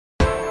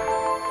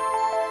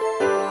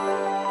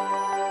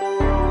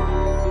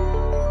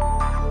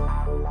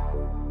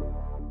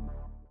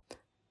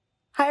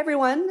Hi,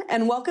 everyone,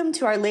 and welcome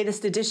to our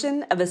latest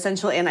edition of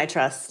Essential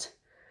Antitrust.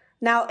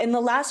 Now, in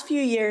the last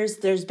few years,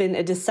 there's been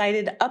a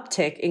decided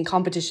uptick in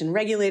competition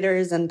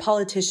regulators and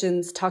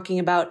politicians talking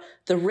about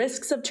the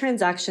risks of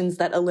transactions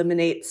that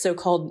eliminate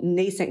so-called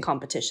nascent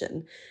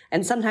competition.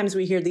 And sometimes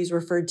we hear these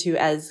referred to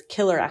as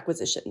killer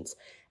acquisitions.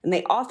 And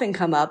they often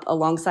come up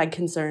alongside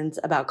concerns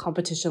about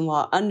competition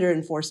law under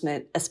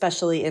enforcement,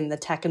 especially in the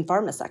tech and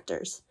pharma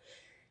sectors.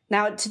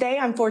 Now, today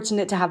I'm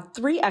fortunate to have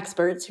three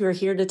experts who are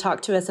here to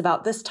talk to us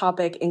about this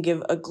topic and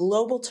give a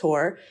global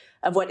tour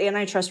of what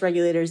antitrust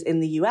regulators in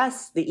the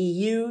US, the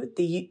EU,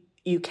 the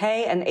UK,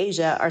 and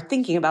Asia are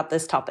thinking about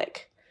this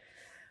topic.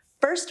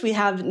 First, we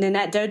have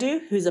Nanette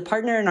Dodoo, who's a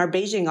partner in our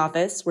Beijing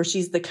office, where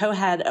she's the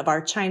co-head of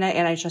our China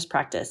antitrust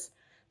practice.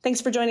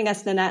 Thanks for joining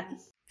us, Nanette.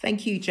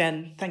 Thank you,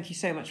 Jen. Thank you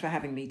so much for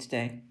having me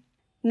today.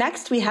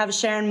 Next, we have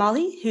Sharon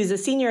Molly, who's a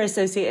senior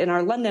associate in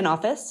our London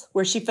office,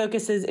 where she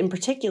focuses in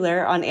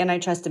particular on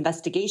antitrust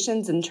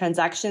investigations and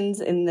transactions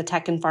in the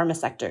tech and pharma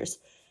sectors.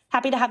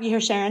 Happy to have you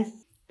here, Sharon.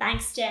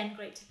 Thanks, Jen.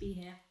 Great to be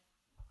here.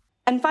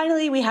 And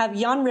finally, we have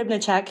Jan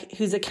Rybnicek,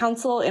 who's a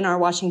counsel in our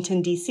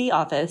Washington, D.C.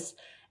 office.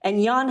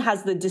 And Jan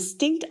has the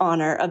distinct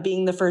honor of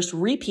being the first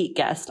repeat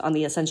guest on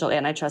the Essential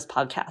Antitrust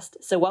podcast.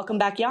 So welcome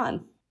back,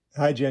 Jan.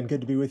 Hi, Jen. Good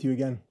to be with you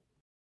again.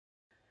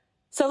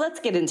 So let's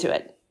get into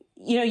it.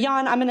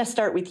 Jan, I'm going to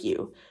start with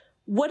you.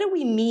 What do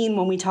we mean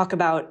when we talk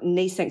about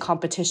nascent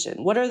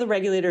competition? What are the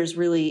regulators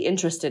really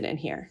interested in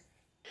here?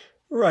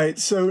 Right.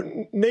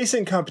 So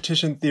nascent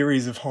competition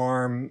theories of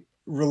harm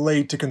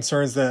relate to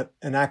concerns that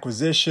an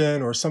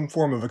acquisition or some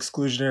form of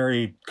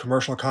exclusionary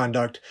commercial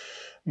conduct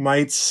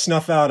might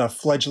snuff out a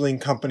fledgling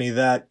company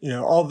that,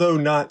 although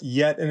not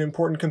yet an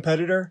important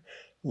competitor,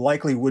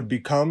 likely would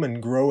become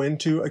and grow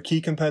into a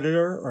key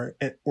competitor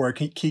or a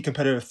key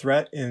competitive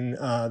threat in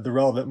the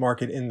relevant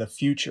market in the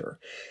future.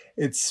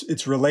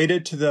 It's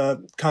related to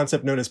the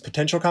concept known as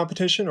potential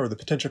competition or the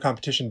potential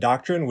competition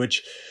doctrine,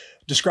 which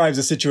describes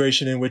a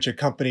situation in which a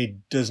company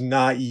does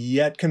not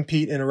yet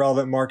compete in a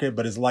relevant market,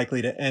 but is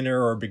likely to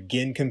enter or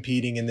begin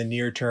competing in the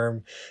near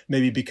term,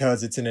 maybe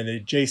because it's in an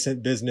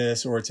adjacent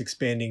business or it's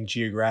expanding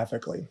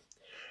geographically.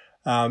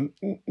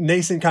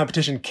 Nascent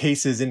competition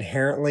cases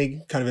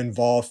inherently kind of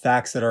involve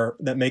facts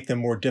that make them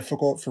more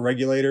difficult for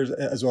regulators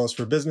as well as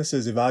for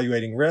businesses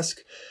evaluating risk.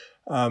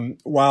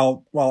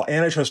 While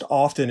antitrust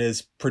often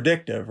is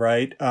predictive,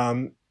 right?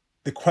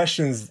 The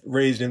questions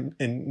raised in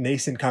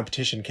nascent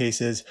competition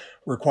cases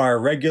require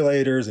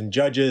regulators and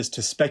judges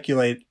to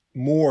speculate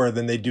more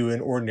than they do in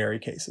ordinary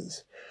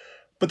cases.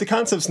 But the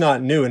concept's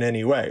not new in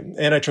any way.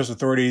 Antitrust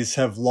authorities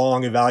have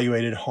long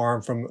evaluated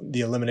harm from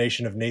the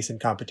elimination of nascent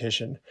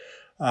competition.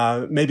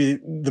 Maybe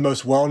the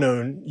most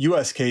well-known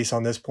U.S. case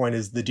on this point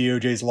is the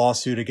DOJ's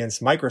lawsuit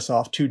against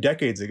Microsoft 2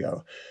 decades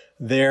ago.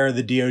 There,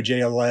 the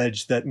DOJ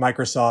alleged that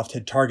Microsoft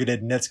had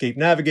targeted Netscape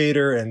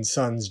Navigator and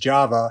Sun's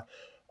Java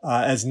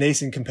as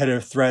nascent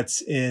competitive threats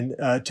to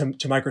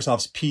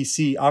Microsoft's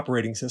PC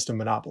operating system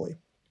monopoly.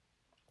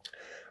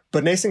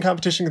 But nascent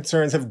competition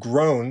concerns have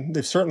grown.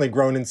 They've certainly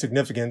grown in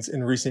significance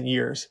in recent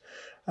years.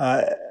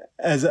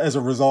 As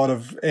a result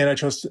of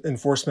antitrust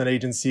enforcement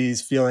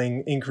agencies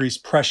feeling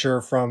increased pressure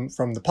from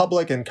the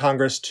public and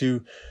Congress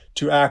to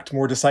act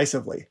more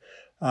decisively.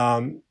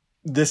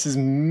 This is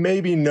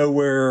maybe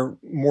nowhere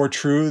more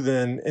true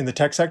than in the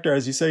tech sector,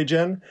 as you say,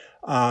 Jen,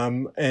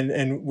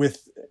 and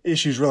with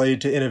issues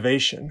related to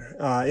innovation.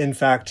 In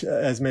fact,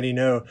 as many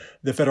know,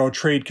 the Federal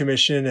Trade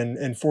Commission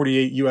and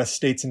 48 U.S.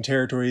 states and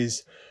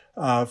territories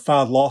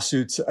filed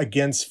lawsuits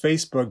against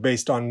Facebook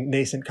based on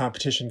nascent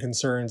competition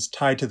concerns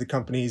tied to the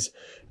company's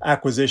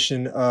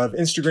acquisition of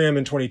Instagram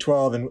in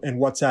 2012 and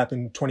WhatsApp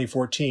in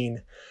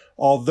 2014.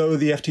 Although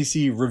the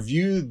FTC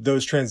reviewed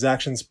those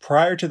transactions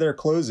prior to their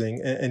closing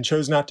and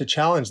chose not to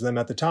challenge them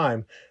at the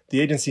time,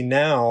 the agency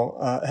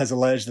now has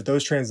alleged that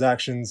those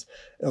transactions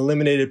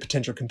eliminated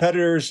potential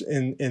competitors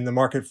in the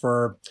market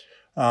for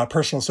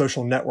personal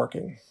social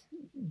networking.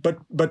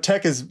 But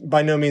tech is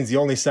by no means the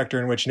only sector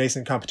in which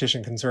nascent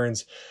competition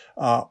concerns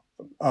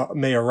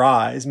may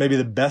arise. Maybe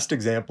the best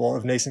example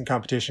of nascent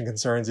competition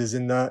concerns is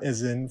in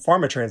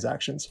pharma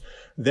transactions.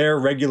 Their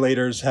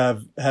regulators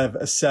have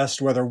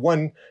assessed whether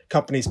one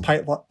company's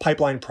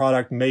pipeline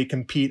product may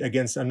compete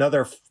against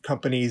another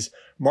company's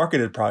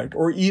marketed product,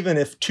 or even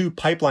if two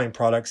pipeline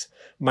products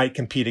might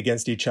compete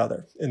against each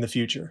other in the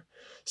future.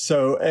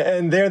 So,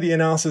 and there the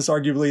analysis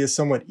arguably is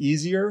somewhat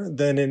easier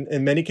than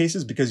in many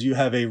cases because you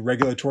have a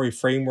regulatory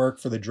framework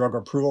for the drug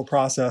approval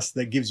process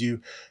that gives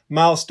you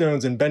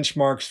milestones and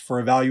benchmarks for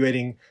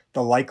evaluating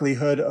the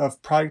likelihood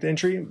of product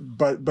entry.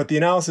 But the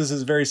analysis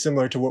is very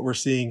similar to what we're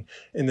seeing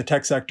in the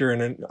tech sector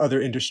and in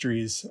other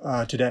industries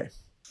today.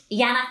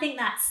 Yeah, and I think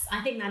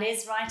that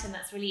is right, and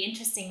that's really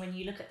interesting when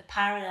you look at the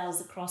parallels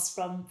across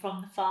from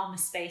the pharma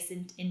space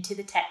into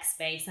the tech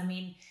space. I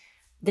mean,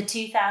 the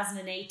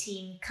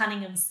 2018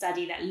 Cunningham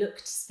study that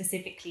looked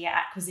specifically at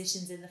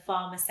acquisitions in the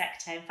pharma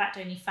sector, in fact,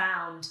 only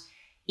found,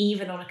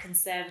 even on a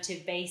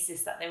conservative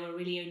basis, that there were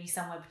really only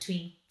somewhere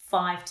between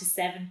 5 to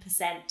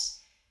 7%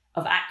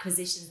 of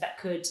acquisitions that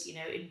could,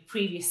 in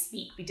previous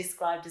speak be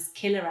described as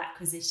killer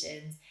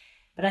acquisitions.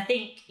 But I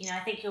think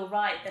you're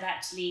right that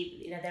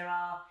actually, there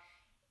are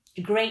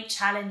great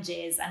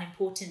challenges and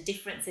important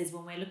differences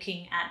when we're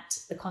looking at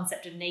the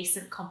concept of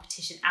nascent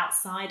competition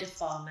outside of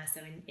pharma,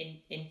 so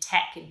in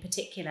tech in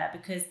particular,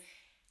 because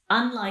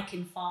unlike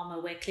in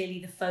pharma, where clearly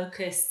the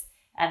focus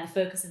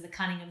in the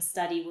Cunningham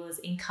study was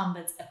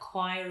incumbents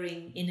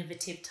acquiring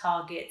innovative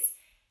targets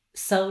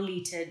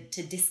solely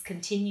to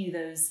discontinue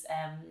those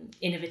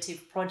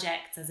innovative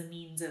projects as a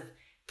means of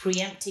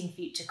preempting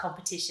future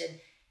competition,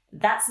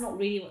 that's not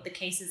really what the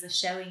cases are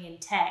showing in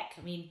tech.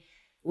 I mean,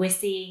 we're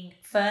seeing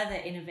further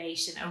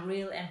innovation, a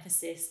real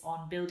emphasis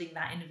on building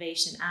that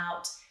innovation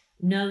out,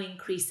 no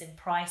increase in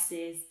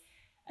prices,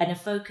 and a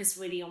focus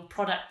really on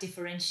product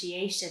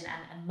differentiation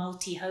and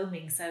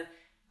multi-homing. So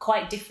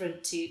quite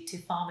different to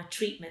pharma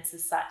treatments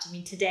as such. I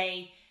mean,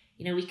 today,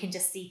 we can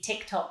just see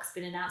TikTok's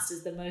been announced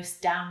as the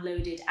most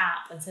downloaded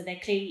app. And so there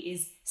clearly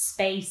is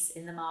space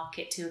in the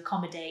market to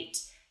accommodate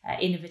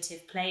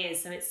innovative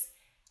players. So it's,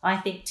 I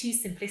think, too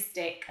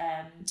simplistic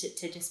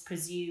to just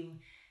presume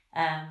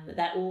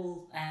that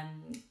all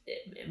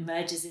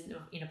mergers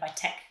by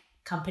tech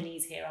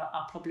companies here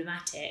are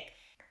problematic.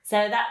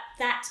 So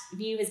that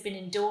view has been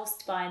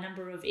endorsed by a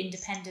number of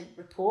independent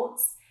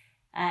reports.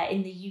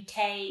 In the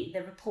UK,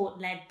 the report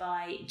led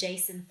by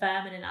Jason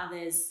Furman and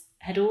others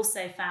had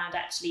also found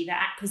actually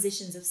that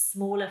acquisitions of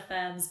smaller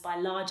firms by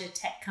larger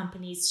tech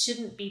companies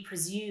shouldn't be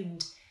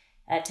presumed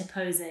to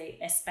pose a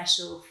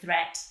special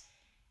threat.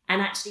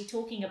 And actually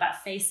talking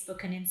about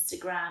Facebook and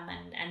Instagram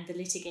and the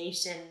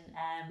litigation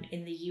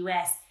in the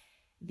US,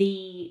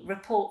 the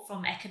report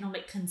from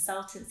economic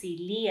consultancy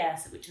LEA,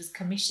 which was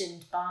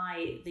commissioned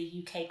by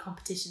the UK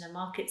Competition and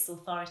Markets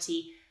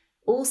Authority,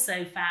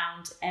 also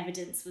found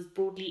evidence was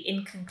broadly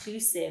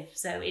inconclusive.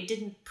 So it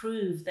didn't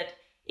prove that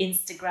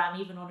Instagram,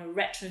 even on a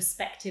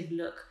retrospective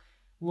look,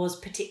 was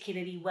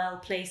particularly well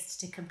placed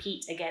to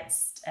compete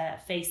against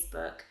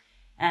Facebook.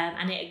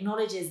 And it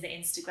acknowledges that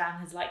Instagram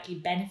has likely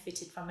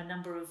benefited from a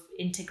number of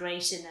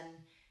integration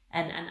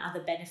and other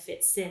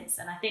benefits since.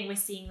 And I think we're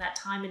seeing that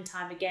time and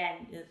time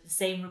again. The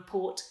same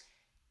report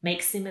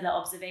makes similar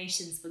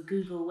observations for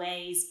Google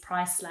Waze,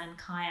 Priceline,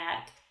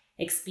 Kayak,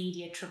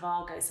 Expedia,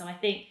 Trivago. So I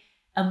think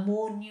a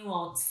more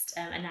nuanced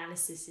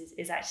analysis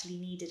is actually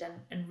needed.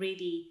 And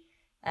really,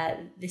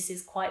 this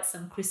is quite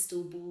some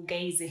crystal ball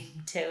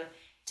gazing to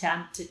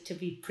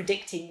be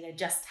predicting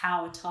just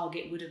how a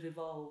target would have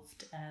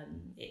evolved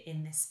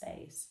in this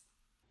space.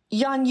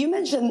 Jan, you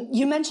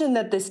mentioned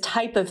that this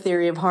type of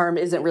theory of harm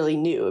isn't really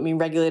new. I mean,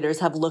 regulators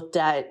have looked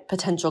at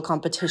potential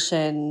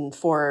competition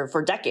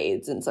for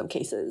decades in some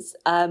cases.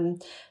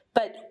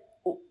 But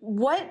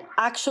what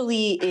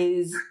actually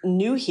is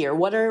new here?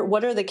 What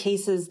are the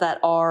cases that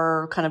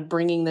are kind of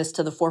bringing this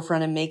to the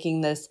forefront and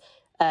making this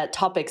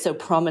topic so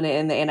prominent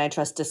in the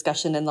antitrust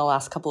discussion in the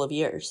last couple of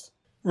years?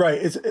 Right.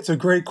 It's a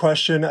great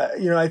question.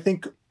 I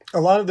think a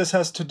lot of this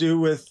has to do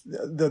with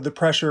the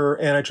pressure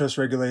antitrust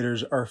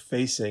regulators are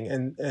facing,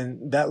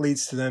 and that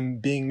leads to them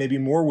being maybe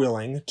more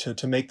willing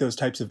to make those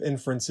types of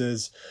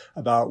inferences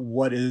about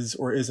what is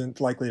or isn't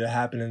likely to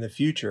happen in the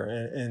future.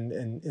 And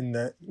in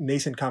the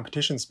nascent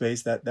competition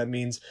space, that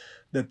means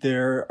that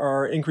there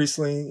are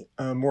increasingly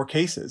more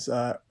cases.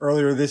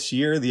 Earlier this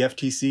year, the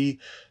FTC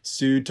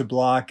sued to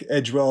block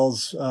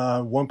Edgewell's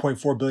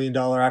 $1.4 billion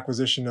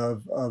acquisition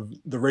of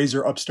the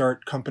razor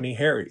upstart company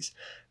Harry's.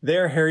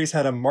 There, Harry's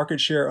had a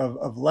market share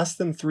of less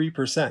than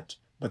 3%,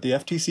 but the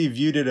FTC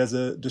viewed it as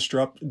a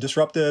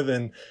disruptive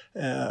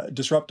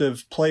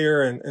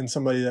player and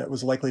somebody that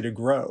was likely to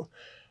grow.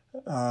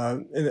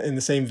 In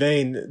the same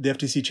vein, the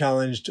FTC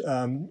challenged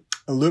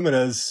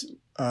Illumina's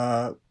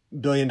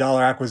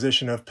billion-dollar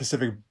acquisition of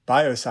Pacific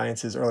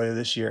Biosciences earlier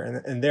this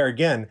year. And there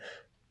again,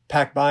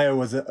 PacBio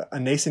was a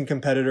nascent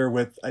competitor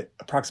with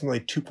approximately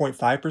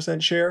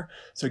 2.5% share.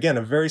 So again,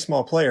 a very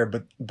small player,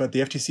 but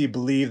the FTC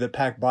believed that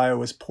PacBio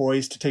was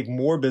poised to take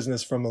more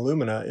business from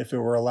Illumina if it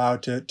were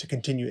allowed to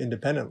continue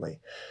independently.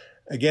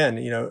 Again,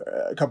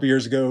 a couple of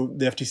years ago,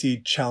 the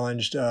FTC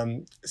challenged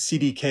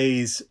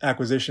CDK's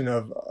acquisition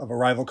of a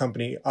rival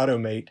company,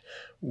 Automate,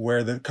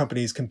 where the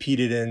companies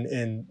competed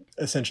in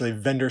essentially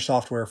vendor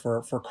software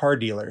for car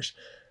dealers.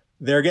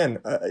 There again,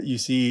 you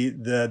see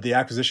the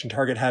acquisition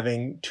target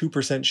having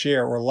 2%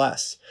 share or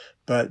less,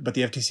 but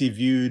the FTC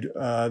viewed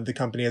the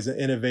company as an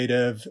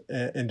innovative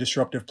and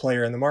disruptive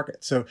player in the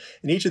market. So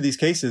in each of these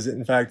cases,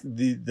 in fact,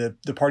 the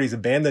parties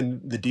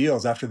abandoned the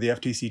deals after the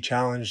FTC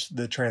challenged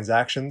the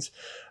transactions.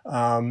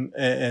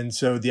 And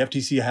so the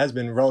FTC has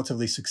been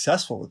relatively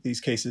successful with these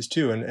cases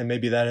too, and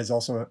maybe that has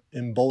also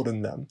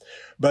emboldened them.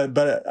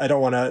 But I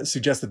don't want to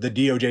suggest that the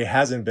DOJ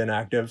hasn't been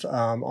active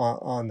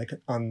on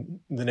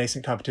the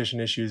nascent competition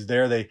issues.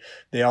 There,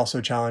 they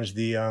also challenged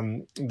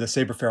the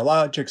Sabre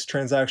Farelogix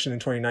transaction in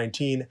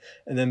 2019,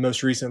 and then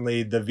most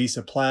recently the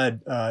Visa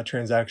Plaid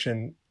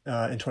transaction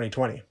in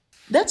 2020.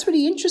 That's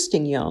really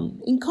interesting, Jan.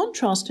 In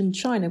contrast, in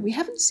China, we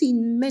haven't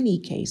seen many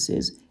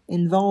cases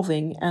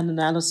involving an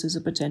analysis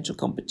of potential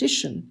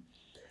competition.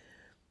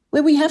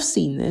 Where we have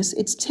seen this,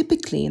 it's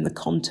typically in the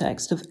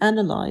context of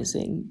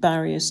analysing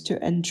barriers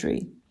to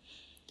entry.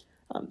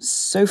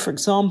 So, for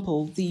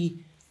example, the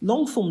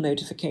long-form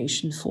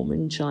notification form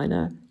in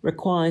China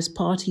requires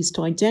parties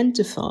to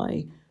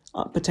identify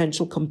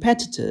potential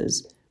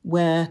competitors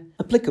where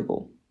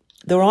applicable.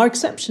 There are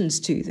exceptions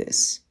to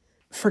this.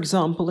 For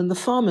example, in the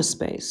pharma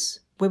space,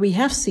 where we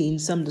have seen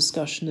some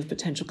discussion of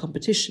potential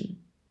competition.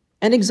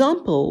 An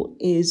example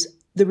is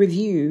the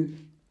review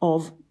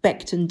of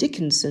Becton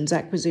Dickinson's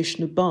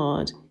acquisition of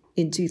Bard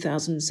in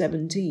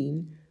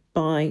 2017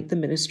 by the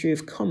Ministry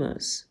of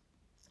Commerce.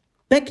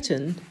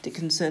 Becton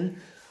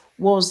Dickinson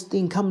was the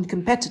incumbent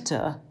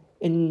competitor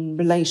in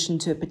relation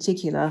to a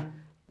particular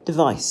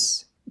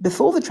device.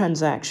 Before the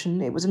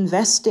transaction, it was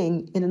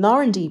investing in an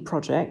R&D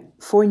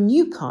project for a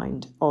new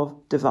kind of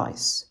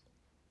device,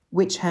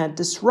 which had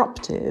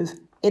disruptive,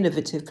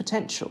 innovative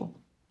potential.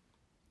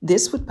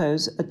 This would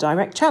pose a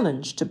direct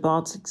challenge to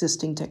Bard's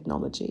existing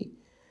technology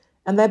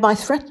and thereby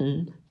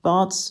threaten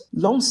Bard's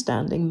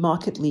long-standing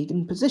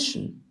market-leading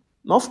position.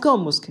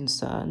 Ofcom was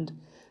concerned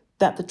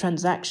that the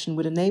transaction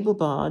would enable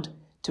Bard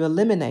to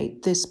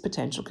eliminate this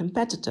potential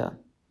competitor.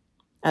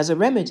 As a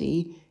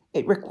remedy,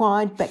 it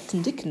required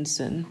Becton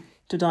Dickinson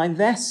to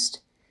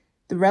divest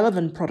the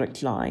relevant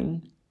product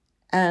line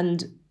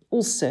and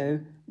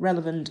also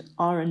relevant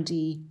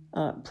R&D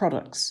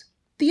products.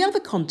 The other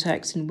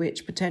context in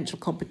which potential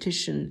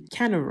competition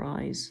can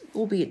arise,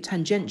 albeit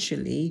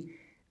tangentially,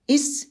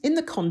 is in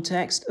the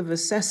context of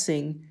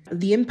assessing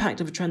the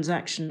impact of a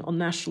transaction on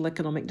national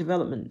economic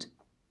development.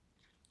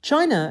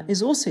 China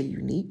is also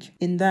unique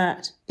in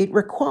that it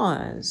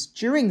requires,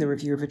 during the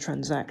review of a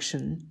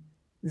transaction,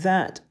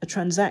 that a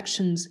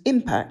transaction's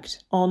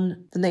impact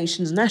on the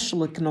nation's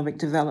national economic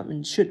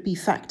development should be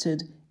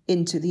factored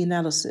into the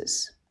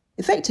analysis.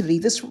 Effectively,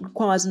 this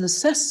requires an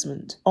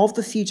assessment of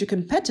the future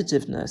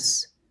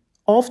competitiveness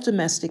of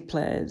domestic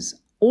players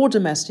or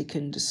domestic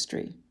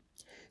industry.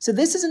 So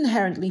this is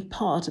inherently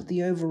part of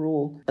the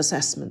overall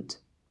assessment.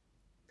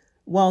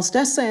 Whilst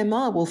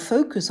SAMR will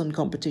focus on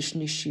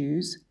competition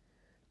issues,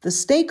 the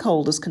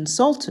stakeholders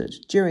consulted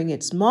during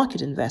its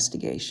market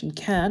investigation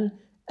can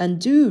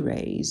and do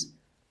raise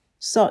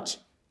such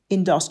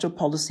industrial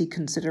policy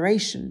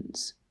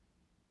considerations.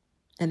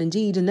 And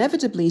indeed,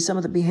 inevitably, some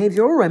of the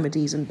behavioral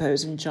remedies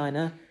imposed in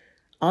China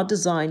are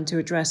designed to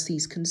address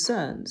these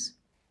concerns.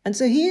 And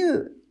so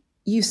here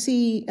you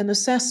see an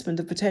assessment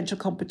of potential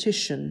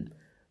competition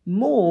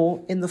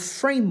more in the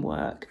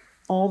framework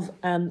of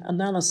an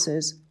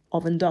analysis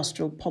of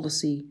industrial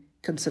policy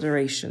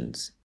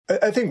considerations.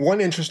 I think one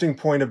interesting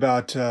point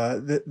about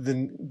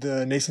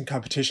the nascent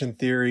competition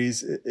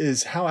theories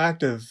is how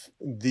active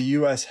the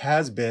U.S.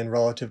 has been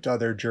relative to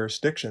other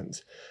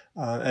jurisdictions.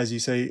 As you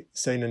say,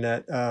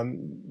 Nanette,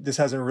 this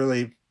hasn't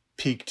really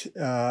peaked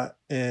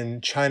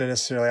in China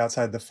necessarily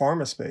outside the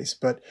pharma space,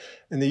 but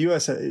in the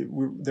U.S.,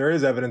 there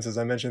is evidence, as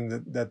I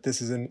mentioned, that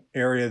this is an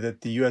area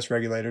that the U.S.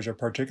 regulators are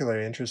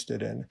particularly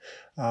interested in.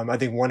 I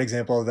think one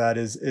example of that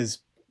is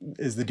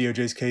the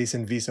DOJ's case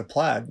in Visa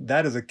Plaid.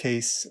 That is a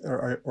case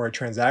or a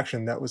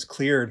transaction that was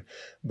cleared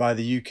by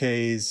the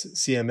UK's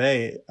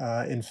CMA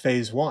in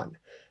phase one.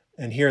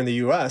 And here in the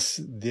US,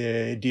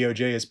 the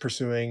DOJ is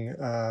pursuing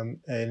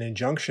an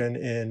injunction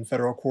in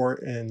federal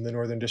court in the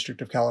Northern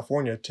District of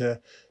California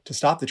to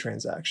stop the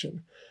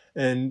transaction.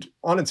 And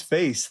on its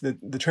face,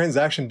 the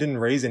transaction didn't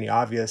raise any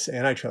obvious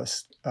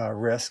antitrust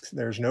risks.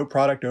 There's no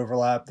product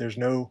overlap. There's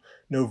no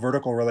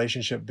vertical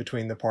relationship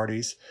between the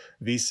parties.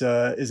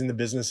 Visa is in the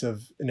business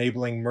of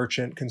enabling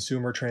merchant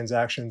consumer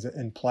transactions,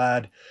 and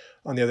Plaid,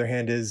 on the other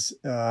hand, is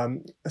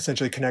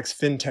essentially connects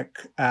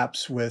fintech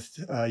apps with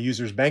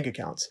users' bank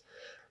accounts.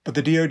 But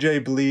the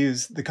DOJ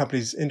believes the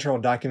company's internal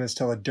documents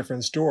tell a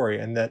different story,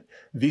 and that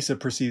Visa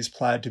perceives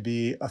Plaid to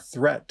be a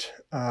threat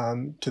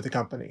to the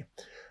company.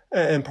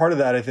 And part of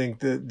that, I think,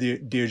 the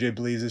DOJ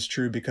believes is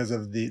true because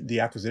of the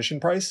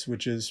acquisition price,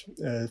 which is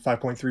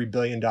 $5.3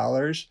 billion.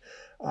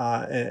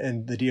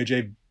 And the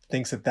DOJ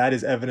thinks that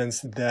is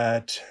evidence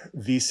that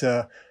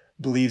Visa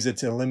believes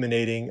it's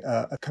eliminating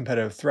a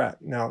competitive threat.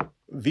 Now,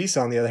 Visa,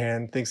 on the other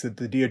hand, thinks that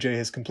the DOJ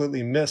has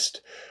completely missed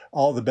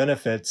all the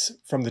benefits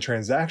from the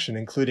transaction,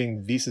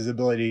 including Visa's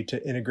ability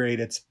to integrate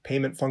its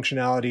payment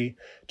functionality,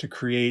 to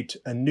create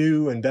a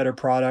new and better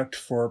product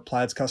for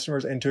Plaid's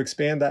customers, and to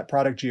expand that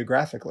product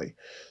geographically.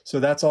 So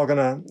that's all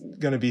going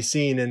to be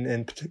seen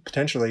and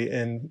potentially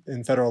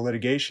in federal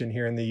litigation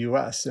here in the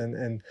U.S.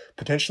 and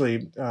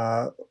potentially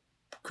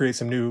create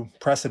some new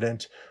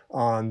precedent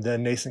on the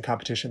nascent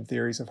competition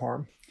theories of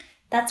harm.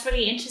 That's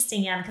really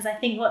interesting, Jan, because I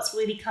think what's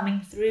really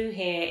coming through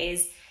here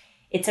is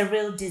it's a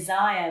real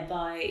desire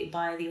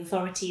by the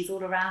authorities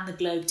all around the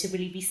globe to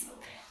really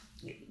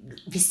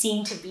be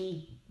seen to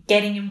be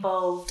getting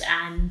involved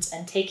and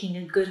taking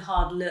a good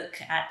hard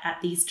look at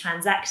these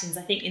transactions.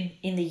 I think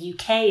in the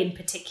UK in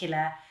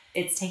particular,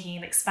 it's taking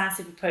an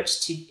expansive approach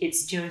to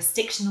its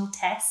jurisdictional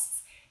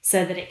tests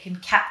so that it can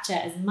capture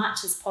as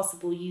much as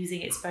possible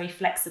using its very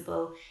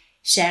flexible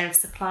share of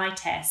supply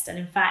test. And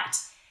in fact,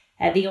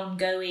 the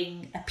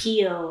ongoing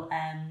appeal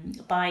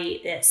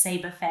by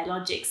Sabre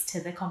Fairlogics to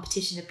the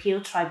Competition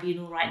Appeal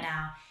Tribunal right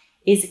now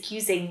is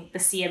accusing the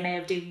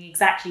CMA of doing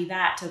exactly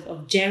that,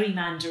 of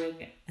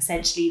gerrymandering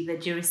essentially the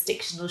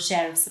jurisdictional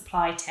share of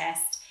supply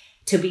test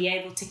to be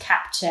able to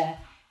capture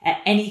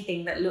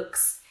anything that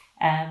looks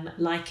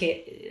like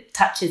it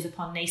touches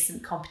upon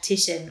nascent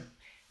competition.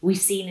 We've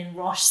seen in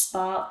Roche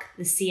Spark,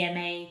 the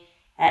CMA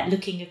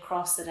looking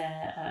across at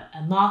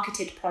a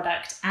marketed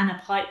product and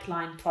a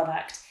pipeline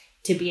product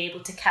to be able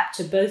to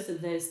capture both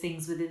of those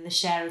things within the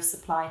share of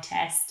supply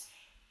test,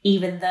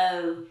 even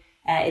though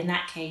in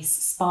that case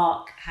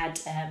Spark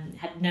had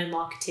no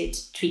marketed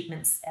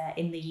treatments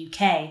in the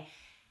UK.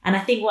 And I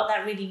think what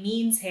that really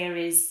means here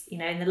is,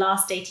 in the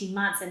last 18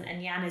 months, and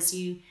Jan, as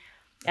you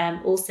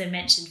also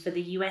mentioned for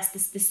the US,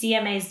 the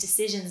CMA's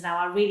decisions now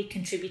are really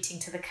contributing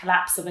to the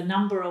collapse of a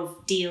number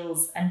of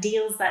deals, and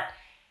deals that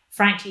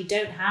frankly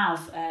don't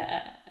have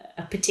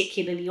a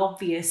particularly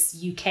obvious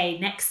UK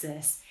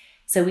nexus.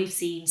 So we've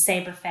seen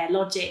Sabre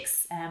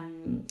Fairlogics,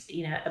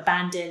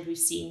 abandoned. We've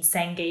seen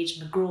Cengage,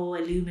 McGraw,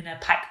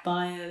 Illumina,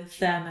 PacBio,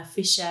 Thermo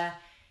Fisher,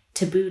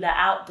 Taboola,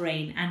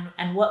 Outbrain.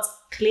 And what's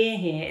clear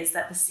here is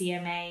that the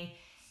CMA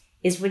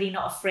is really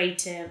not afraid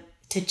to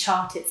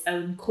chart its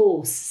own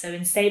course. So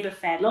in Sabre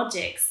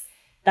Fairlogics,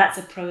 that's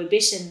a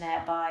prohibition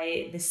there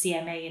by the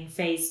CMA in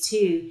phase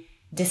 2,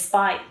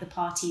 despite the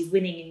parties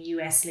winning in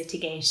US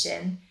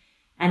litigation.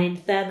 And in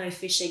Thermo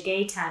Fisher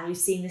Gaytan, we've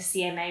seen the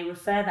CMA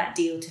refer that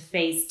deal to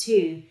phase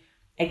 2,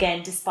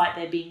 again, despite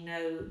there being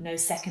no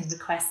second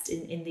request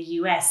in the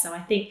US. So I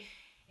think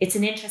it's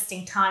an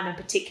interesting time, and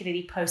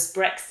particularly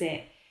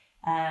post-Brexit,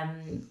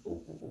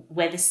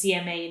 where the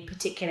CMA in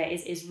particular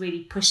is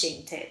really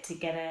pushing to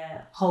get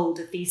a hold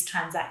of these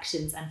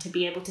transactions and to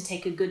be able to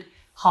take a good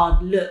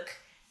hard look.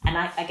 And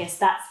I guess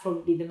that's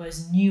probably the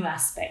most new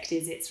aspect,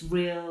 is its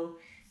real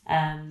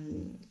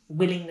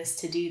willingness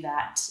to do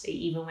that,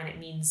 even when it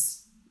means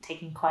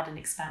taking quite an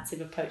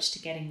expansive approach to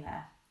getting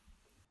there.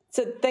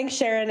 So thanks,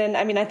 Sharon. And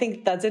I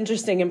think that's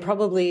interesting, and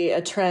probably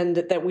a trend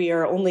that we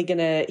are only going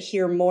to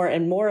hear more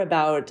and more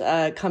about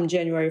come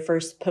January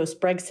 1st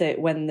post-Brexit,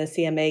 when the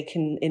CMA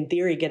can, in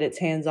theory, get its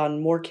hands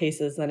on more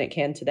cases than it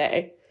can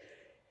today.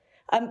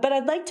 But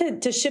I'd like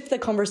to shift the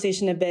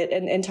conversation a bit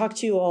and talk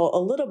to you all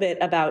a little bit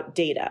about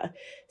data.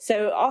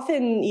 So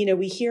often,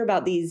 we hear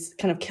about these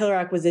kind of killer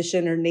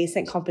acquisition or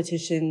nascent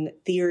competition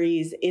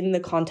theories in the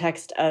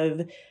context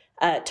of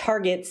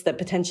targets that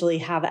potentially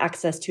have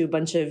access to a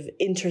bunch of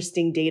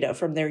interesting data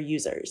from their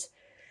users.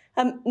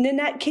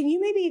 Nanette, can you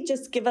maybe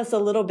just give us a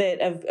little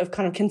bit of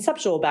kind of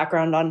conceptual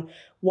background on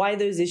why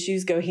those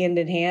issues go hand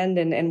in hand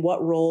and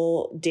what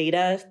role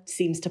data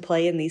seems to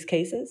play in these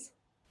cases?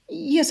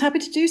 Yes, happy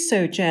to do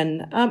so,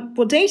 Jen.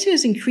 Well, data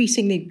is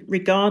increasingly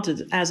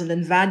regarded as an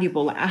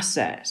invaluable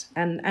asset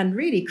and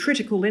really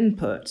critical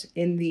input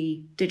in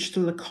the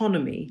digital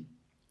economy.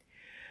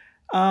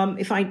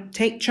 If I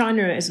take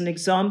China as an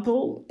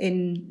example,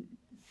 in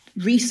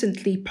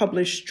recently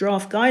published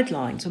draft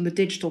guidelines on the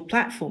digital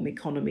platform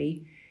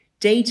economy,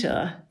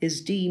 data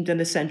is deemed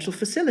an essential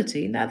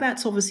facility. Now,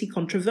 that's obviously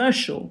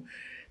controversial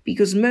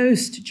because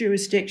most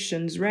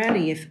jurisdictions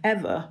rarely, if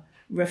ever,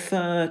 would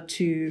refer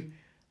to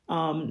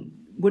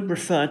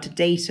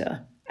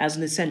data as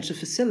an essential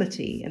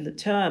facility. And the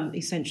term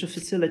essential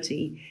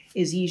facility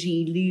is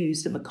usually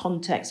used in the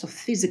context of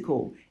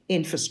physical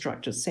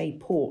infrastructure, say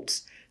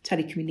ports,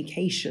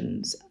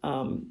 telecommunications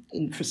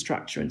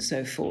infrastructure, and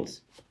so forth.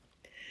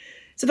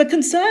 So the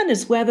concern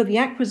is whether the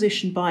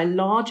acquisition by a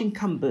large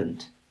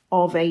incumbent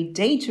of a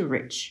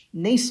data-rich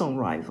nascent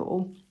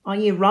rival,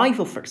 i.e. a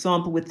rival, for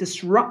example, with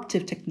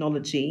disruptive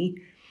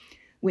technology,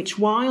 which,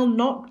 while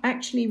not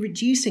actually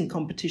reducing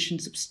competition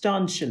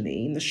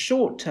substantially in the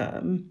short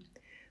term,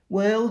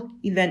 will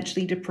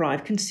eventually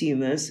deprive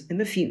consumers in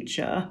the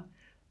future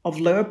of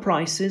lower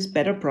prices,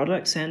 better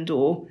products,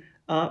 and/or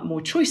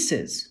more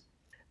choices.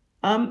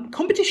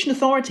 Competition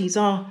authorities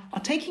are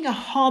taking a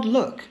hard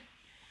look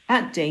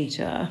at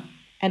data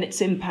and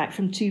its impact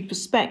from two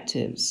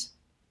perspectives.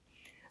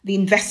 The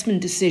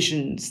investment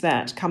decisions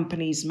that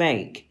companies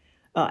make,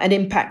 an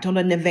impact on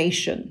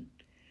innovation.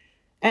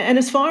 And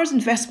as far as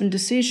investment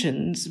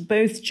decisions,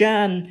 both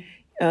Jan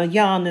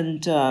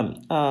and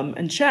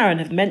Sharon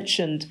have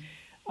mentioned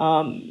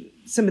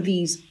some of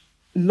these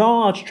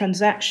large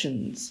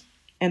transactions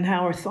and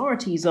how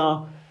authorities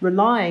are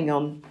relying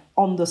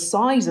on the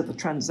size of the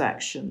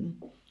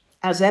transaction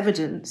as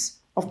evidence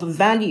of the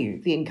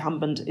value the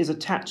incumbent is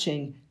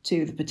attaching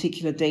to the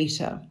particular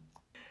data.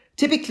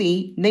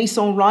 Typically,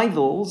 nascent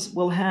rivals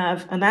will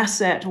have an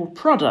asset or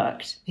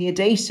product, here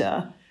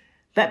data,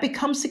 that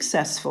becomes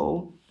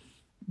successful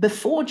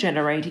before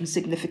generating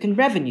significant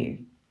revenue.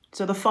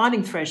 So the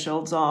filing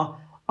thresholds are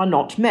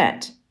not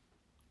met.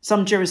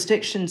 Some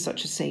jurisdictions,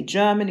 such as, say,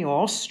 Germany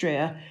or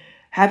Austria,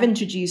 have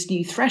introduced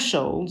new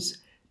thresholds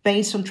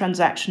based on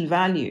transaction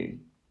value.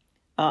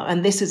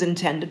 And this is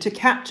intended to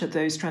capture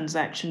those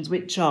transactions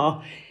which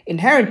are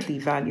inherently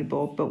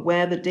valuable, but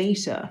where the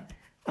data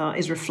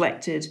is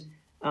reflected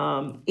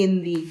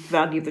in the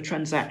value of the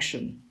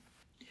transaction.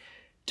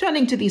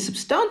 Turning to the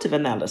substantive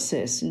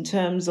analysis in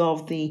terms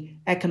of the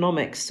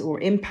economics or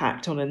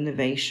impact on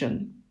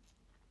innovation,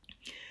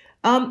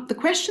 the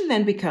question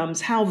then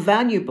becomes how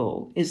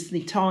valuable is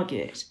the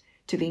target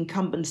to the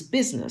incumbent's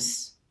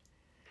business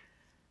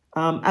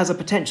as a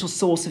potential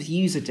source of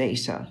user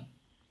data?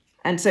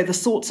 And so the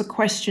sorts of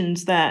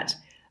questions that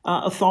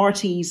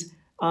authorities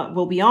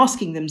will be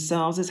asking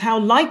themselves is how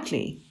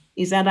likely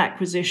is that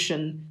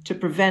acquisition to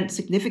prevent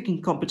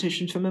significant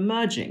competition from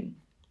emerging?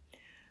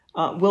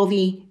 Will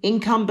the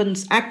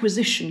incumbent's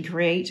acquisition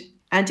create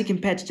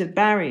anti-competitive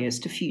barriers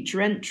to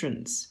future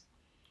entrants?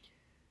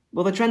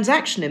 Will the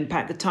transaction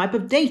impact the type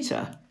of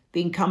data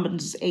the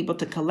incumbent is able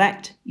to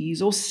collect,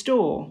 use, or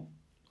store?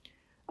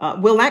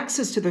 Will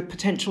access to the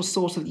potential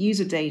source of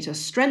user data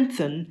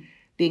strengthen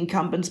the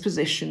incumbent's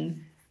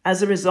position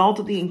as a result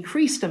of the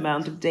increased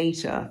amount of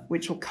data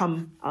which will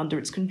come under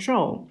its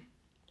control?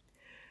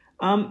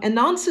 And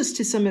answers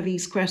to some of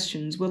these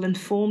questions will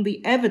inform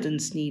the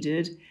evidence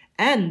needed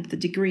and the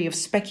degree of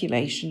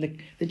speculation,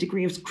 the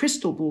degree of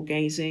crystal ball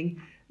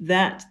gazing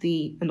that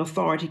an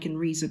authority can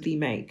reasonably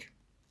make.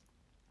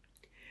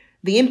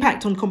 The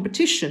impact on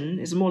competition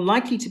is more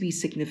likely to be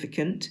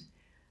significant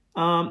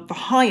the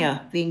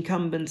higher the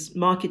incumbent's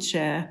market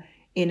share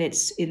in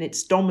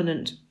its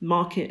dominant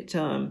market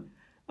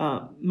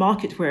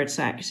where it's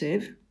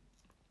active,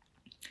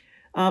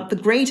 the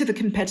greater the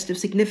competitive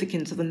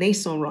significance of the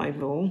nascent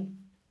rival,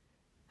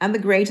 and the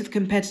greater the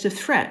competitive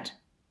threat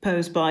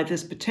posed by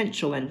this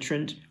potential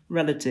entrant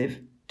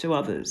relative to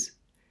others.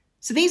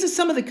 So these are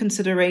some of the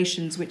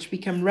considerations which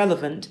become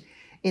relevant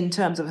in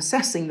terms of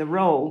assessing the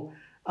role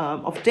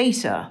of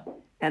data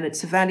and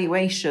its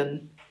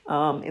evaluation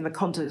in the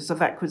context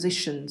of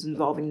acquisitions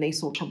involving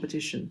nascent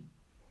competition.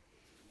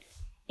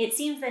 It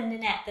seems then,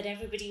 Nanette, that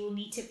everybody will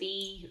need to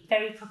be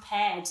very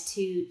prepared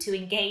to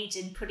engage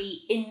in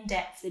pretty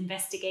in-depth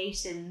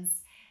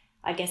investigations,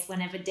 I guess,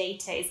 whenever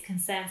data is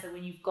concerned. So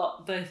when you've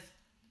got both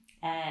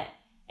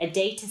a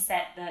data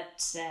set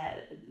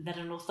that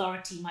an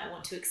authority might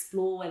want to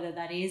explore, whether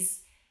that is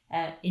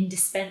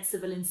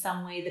indispensable in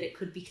some way, that it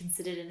could be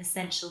considered an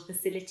essential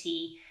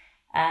facility,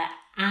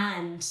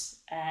 and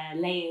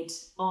layered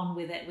on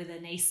with a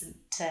nascent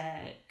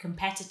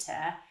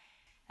competitor.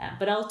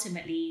 But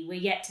ultimately, we're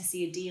yet to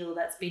see a deal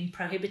that's been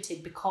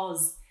prohibited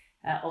because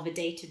of a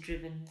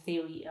data-driven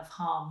theory of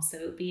harm. So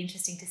it'll be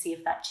interesting to see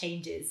if that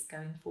changes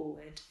going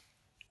forward.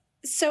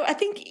 So I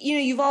think,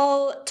 you've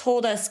all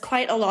told us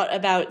quite a lot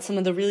about some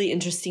of the really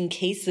interesting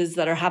cases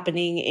that are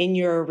happening in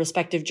your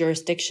respective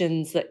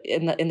jurisdictions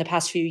in the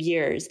past few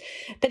years.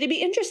 But it'd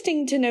be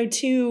interesting to know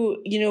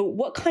too,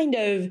 what kind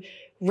of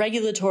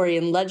regulatory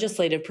and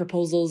legislative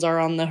proposals are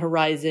on the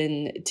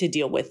horizon to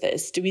deal with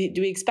this. Do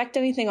we expect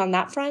anything on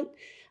that front?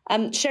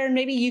 Sharon,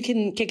 maybe you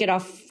can kick it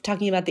off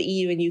talking about the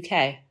EU and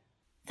UK.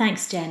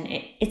 Thanks, Jen.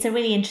 It's a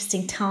really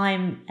interesting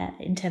time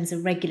in terms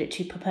of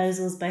regulatory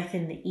proposals, both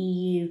in the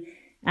EU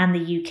and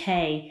the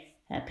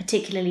UK,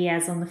 particularly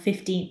as on the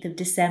 15th of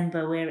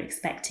December, we're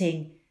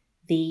expecting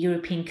the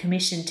European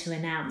Commission to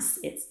announce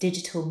its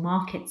Digital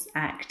Markets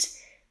Act,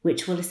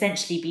 which will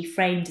essentially be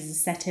framed as a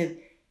set of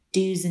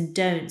do's and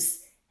don'ts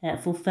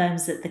for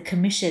firms that the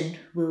Commission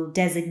will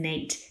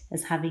designate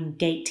as having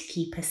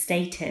gatekeeper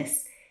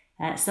status,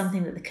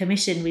 something that the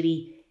Commission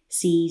really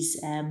sees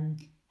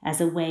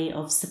as a way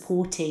of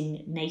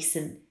supporting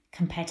nascent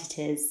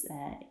competitors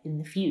in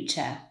the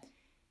future.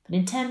 But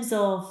in terms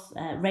of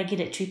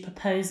regulatory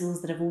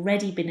proposals that have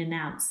already been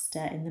announced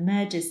in the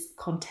mergers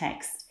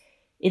context,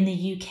 in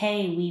the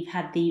UK, we've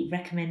had the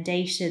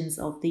recommendations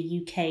of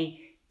the UK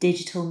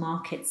Digital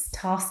Markets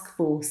Task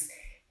Force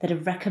that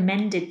have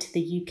recommended to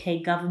the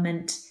UK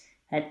government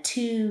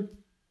two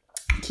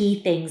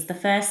key things. The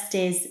first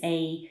is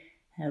a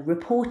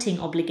reporting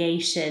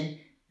obligation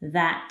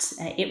that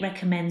it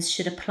recommends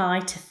should apply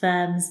to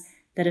firms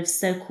that have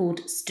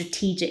so-called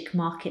strategic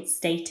market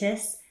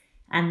status,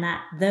 and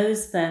that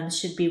those firms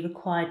should be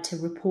required to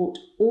report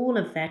all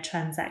of their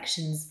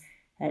transactions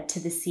to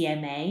the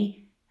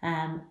CMA.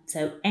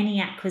 So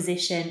any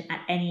acquisition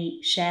at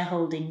any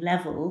shareholding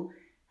level.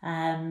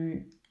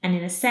 And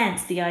in a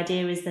sense, the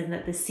idea is then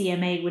that the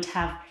CMA would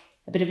have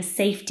a bit of a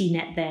safety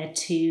net there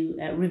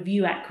to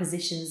review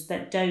acquisitions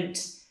that don't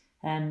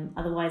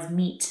otherwise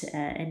meet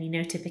any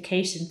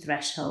notification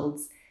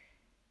thresholds.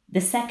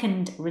 The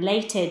second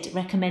related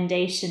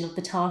recommendation of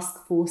the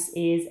task force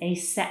is a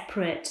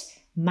separate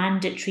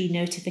mandatory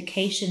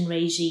notification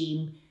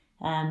regime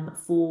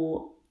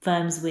for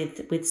firms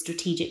with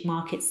strategic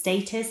market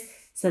status.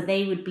 So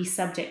they would be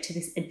subject to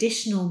this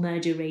additional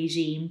merger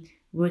regime,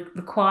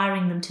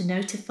 requiring them to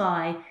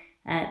notify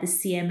the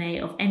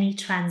CMA of any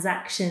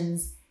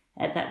transactions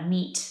that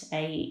meet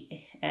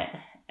a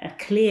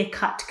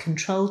clear-cut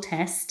control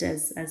test,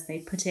 as they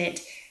put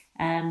it,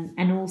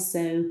 and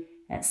also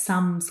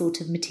some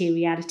sort of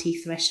materiality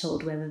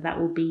threshold, whether that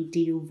will be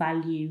deal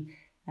value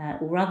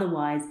or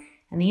otherwise.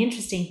 And the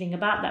interesting thing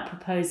about that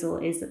proposal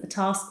is that the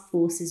task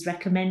force is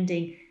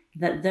recommending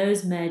that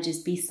those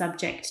mergers be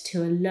subject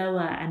to a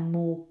lower and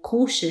more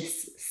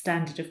cautious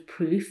standard of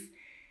proof,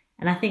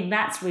 And I think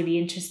that's really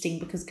interesting,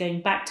 because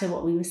going back to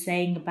what we were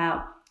saying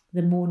about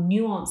the more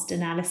nuanced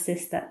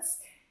analysis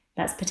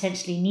that's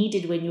potentially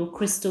needed when you're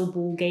crystal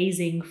ball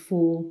gazing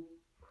for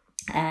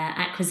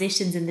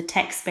acquisitions in the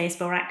tech space,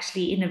 where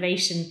actually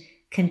innovation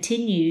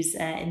continues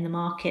in the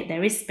market,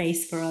 there is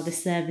space for other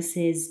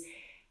services,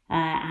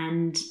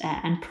 and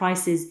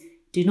prices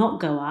do not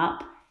go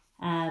up,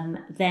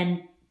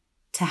 then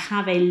to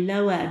have a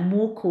lower and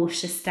more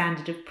cautious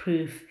standard of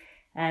proof,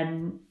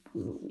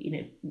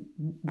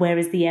 where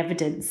is the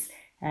evidence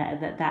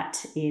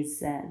that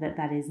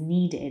is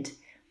needed?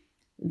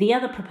 The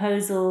other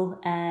proposal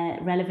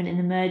relevant in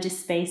the merger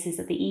space is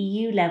at the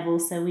EU level.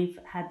 So we've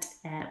had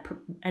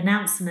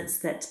announcements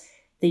that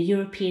the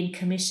European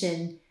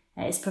Commission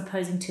is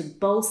proposing to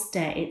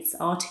bolster its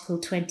Article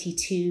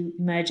 22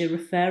 merger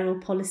referral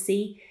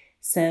policy,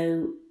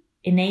 so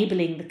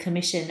enabling the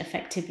Commission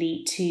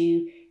effectively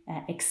to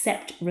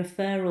accept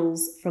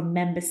referrals from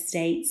member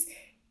states,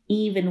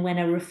 even when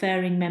a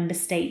referring member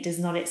state does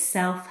not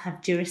itself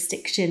have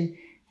jurisdiction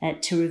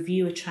to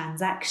review a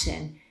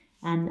transaction.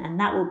 And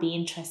that will be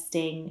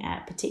interesting,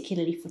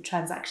 particularly for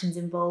transactions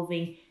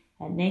involving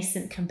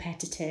nascent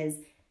competitors,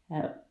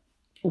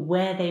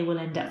 where they will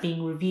end up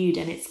being reviewed.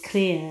 And it's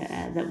clear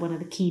that one of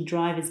the key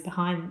drivers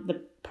behind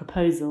the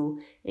proposal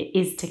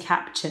is to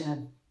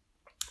capture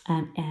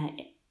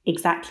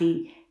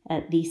exactly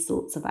these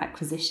sorts of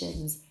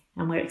acquisitions.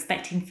 And we're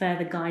expecting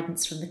further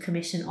guidance from the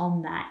Commission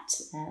on that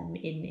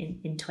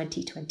in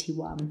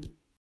 2021.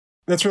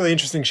 That's really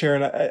interesting,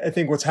 Sharon. I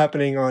think what's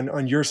happening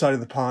on your side of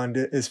the pond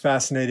is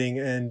fascinating.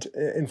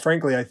 And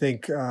frankly, I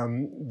think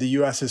the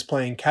U.S. is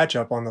playing catch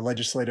up on the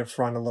legislative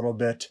front a little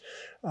bit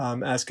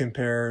as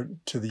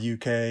compared to the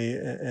UK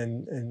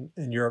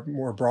and Europe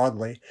more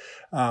broadly.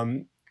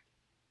 In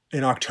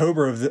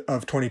October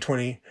of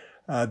 2020,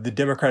 the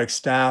Democratic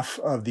staff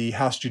of the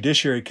House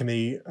Judiciary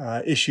Committee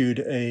issued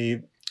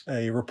a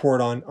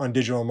report on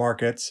digital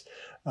markets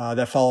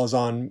that follows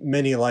on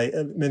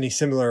many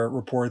similar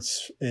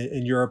reports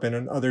in Europe and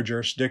in other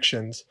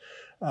jurisdictions.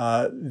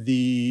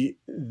 The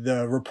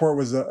report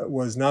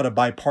was not a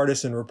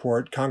bipartisan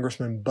report.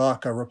 Congressman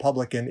Buck, a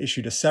Republican,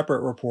 issued a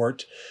separate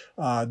report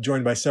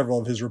joined by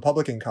several of his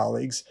Republican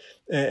colleagues.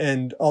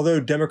 And although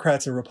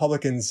Democrats and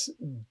Republicans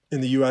in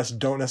the U.S.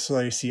 don't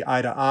necessarily see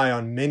eye to eye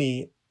on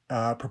many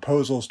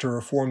proposals to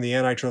reform the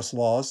antitrust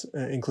laws,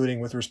 including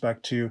with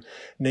respect to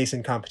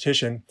nascent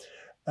competition,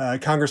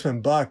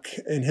 Congressman Buck,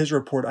 in his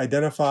report,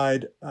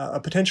 identified a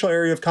potential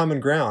area of common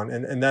ground,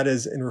 and that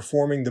is in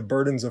reforming the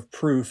burdens of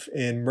proof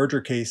in merger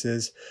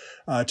cases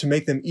to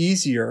make them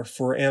easier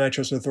for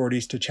antitrust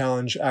authorities to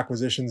challenge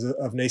acquisitions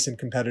of nascent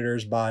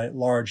competitors by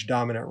large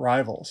dominant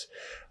rivals.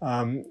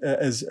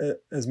 As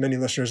many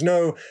listeners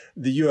know,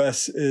 the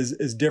U.S.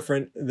 is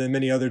different than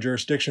many other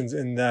jurisdictions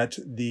in that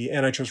the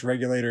antitrust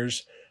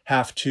regulators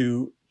have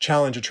to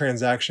challenge a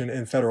transaction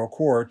in federal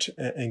court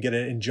and get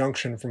an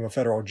injunction from a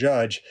federal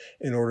judge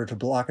in order to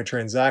block a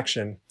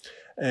transaction.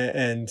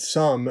 And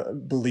some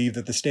believe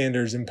that the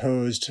standards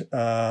imposed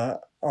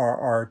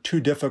are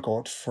too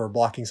difficult for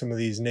blocking some of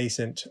these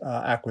nascent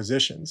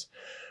acquisitions.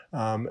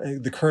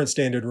 The current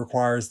standard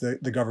requires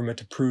the government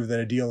to prove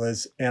that a deal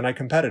is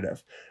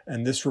anti-competitive.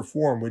 And this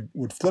reform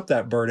would flip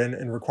that burden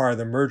and require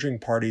the merging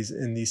parties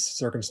in these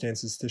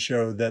circumstances to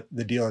show that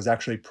the deal is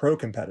actually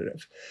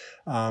pro-competitive.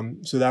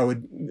 So that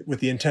would, with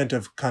the intent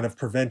of kind of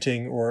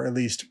preventing or at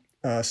least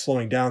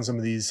slowing down some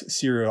of these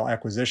serial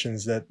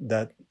acquisitions that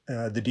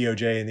the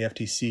DOJ and the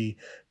FTC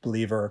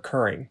believe are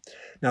occurring.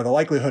 Now, the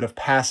likelihood of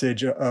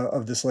passage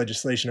of this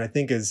legislation, I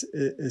think, is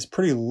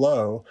pretty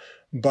low.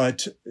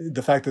 But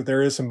the fact that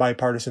there is some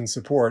bipartisan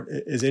support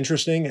is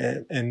interesting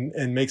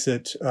and makes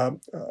it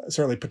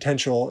certainly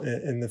potential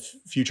in the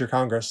future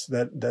Congress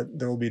that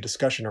there will be a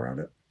discussion around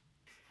it.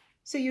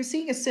 So you're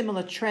seeing a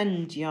similar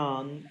trend,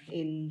 Jan,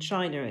 in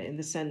China in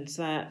the sense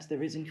that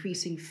there is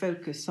increasing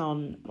focus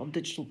on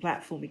digital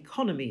platform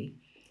economy.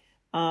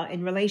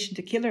 In relation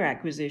to killer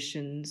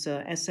acquisitions,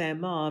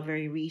 SAMR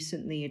very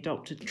recently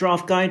adopted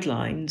draft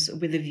guidelines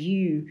with a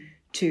view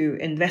to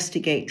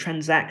investigate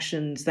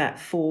transactions that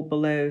fall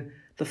below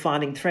the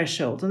filing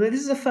threshold. And this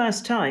is the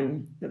first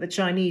time that the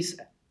Chinese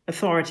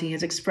authority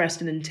has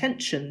expressed an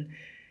intention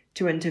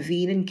to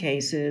intervene in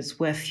cases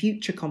where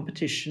future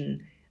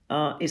competition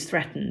is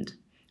threatened.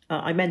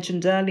 I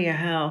mentioned earlier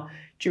how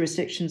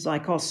jurisdictions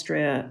like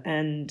Austria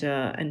and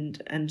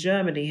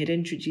Germany had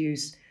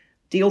introduced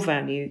deal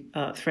value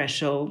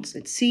thresholds.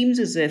 It seems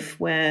as if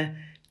where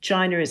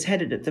China is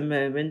headed at the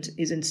moment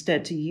is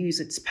instead to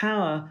use its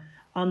power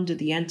under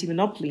the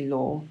anti-monopoly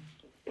law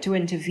to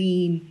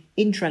intervene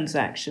in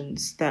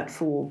transactions that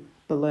fall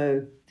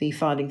below the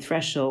filing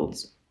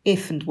thresholds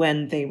if and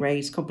when they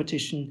raise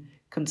competition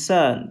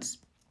concerns.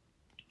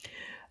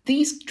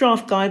 These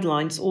draft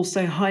guidelines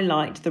also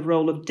highlight the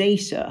role of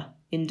data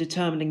in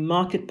determining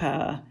market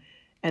power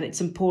and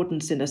its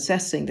importance in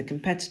assessing the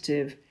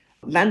competitive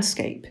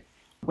landscape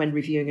when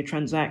reviewing a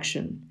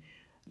transaction.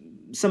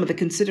 Some of the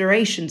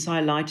considerations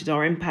highlighted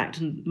are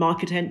impact on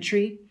market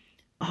entry,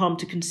 harm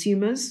to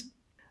consumers.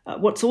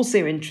 What's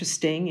also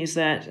interesting is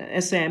that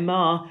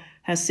SAMR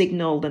has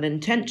signalled an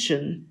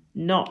intention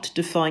not to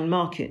define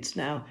markets.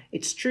 Now,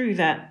 it's true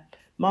that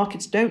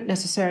markets don't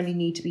necessarily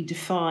need to be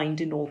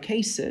defined in all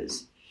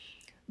cases,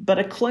 but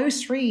a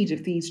close read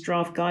of these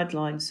draft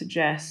guidelines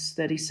suggests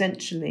that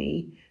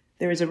essentially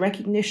there is a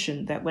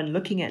recognition that when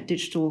looking at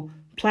digital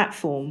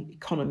platform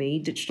economy,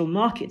 digital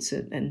markets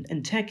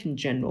and tech in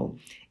general,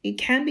 it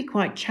can be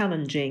quite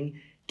challenging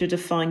to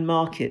define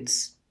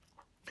markets,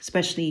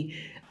 especially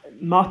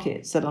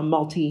markets that are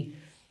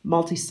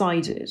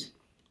multi-sided.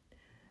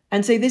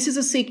 And so this is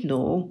a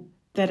signal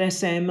that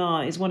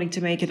SAMR is wanting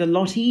to make it a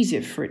lot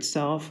easier for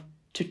itself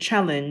to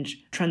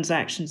challenge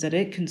transactions that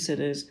it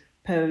considers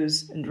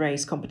pose and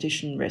raise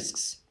competition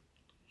risks.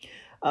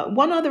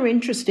 One other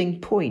interesting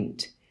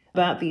point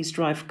about these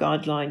draft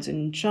guidelines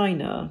in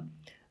China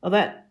are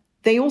that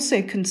they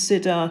also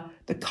consider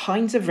the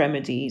kinds of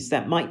remedies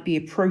that might be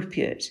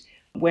appropriate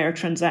where a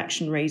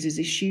transaction raises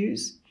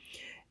issues.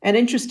 And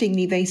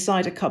interestingly, they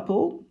cite a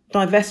couple: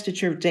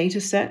 divestiture of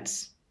data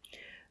sets,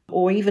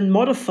 or even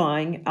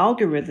modifying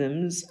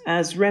algorithms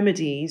as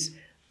remedies,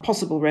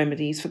 possible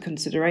remedies for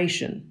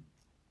consideration.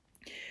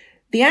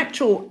 The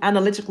actual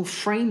analytical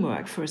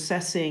framework for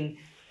assessing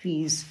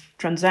these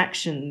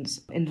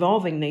transactions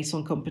involving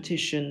nascent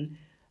competition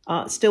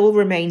still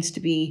remains to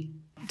be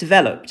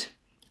developed.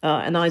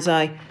 And as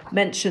I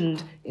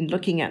mentioned in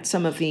looking at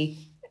some of the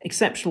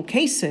exceptional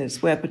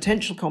cases where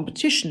potential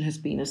competition has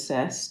been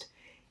assessed,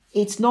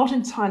 it's not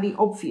entirely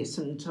obvious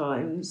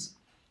sometimes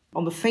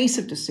on the face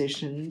of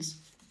decisions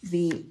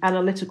the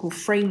analytical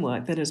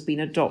framework that has been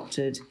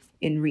adopted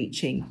in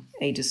reaching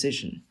a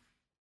decision.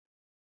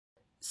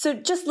 So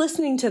just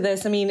listening to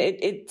this, I mean,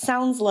 it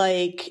sounds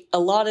like a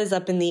lot is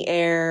up in the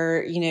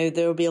air. You know,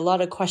 there will be a lot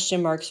of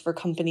question marks for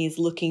companies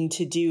looking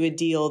to do a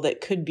deal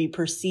that could be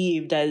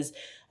perceived as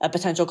a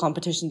potential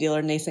competition deal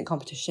or nascent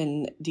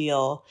competition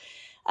deal.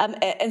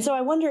 And so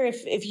I wonder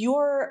if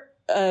you're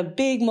a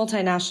big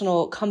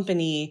multinational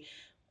company,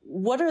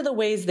 what are the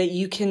ways that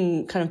you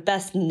can kind of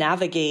best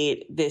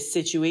navigate this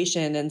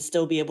situation and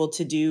still be able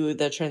to do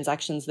the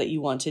transactions that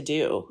you want to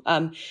do?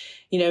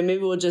 Maybe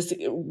we'll just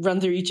run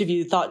through each of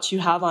you thoughts you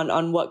have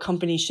on what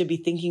companies should be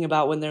thinking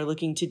about when they're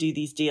looking to do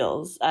these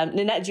deals.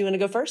 Nanette, do you want to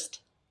go first?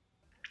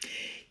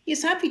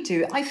 Yes, happy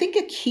to. I think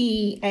a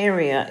key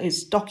area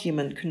is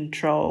document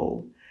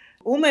control.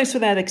 Almost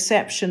without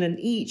exception, in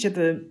each of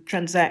the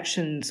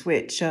transactions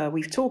which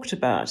we've talked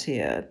about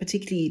here,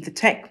 particularly the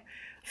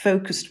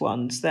tech-focused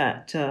ones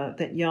that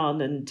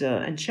Jan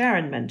and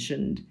Sharon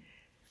mentioned,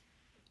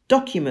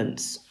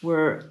 documents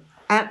were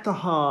at the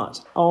heart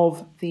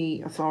of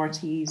the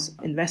authorities'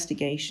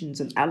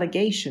 investigations and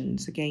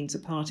allegations against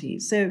the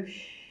parties. So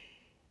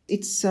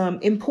it's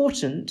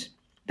important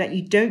that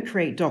you don't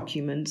create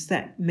documents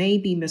that may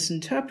be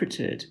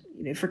misinterpreted.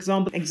 For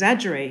example,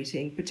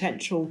 exaggerating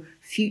potential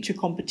future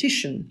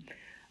competition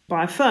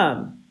by a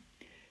firm.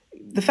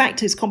 The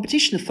fact is,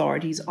 competition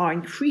authorities are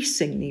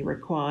increasingly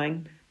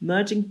requiring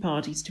merging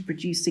parties to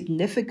produce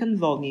significant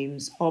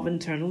volumes of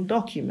internal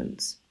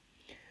documents.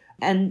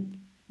 And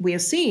we are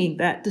seeing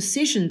that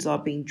decisions are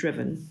being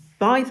driven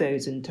by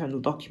those internal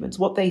documents,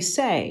 what they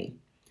say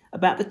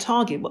about the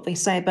target, what they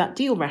say about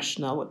deal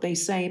rationale, what they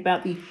say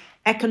about the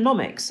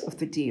economics of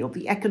the deal,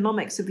 the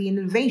economics of the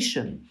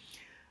innovation,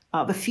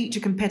 the future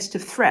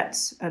competitive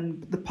threats,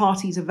 and the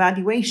party's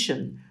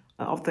evaluation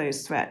of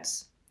those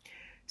threats.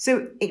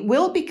 So it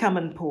will become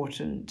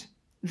important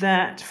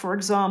that, for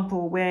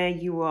example, where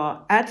you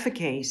are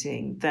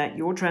advocating that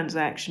your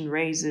transaction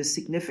raises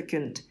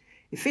significant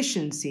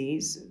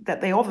efficiencies,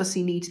 that they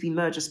obviously need to be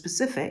merger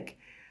specific,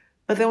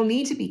 but they'll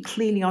need to be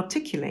clearly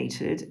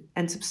articulated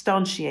and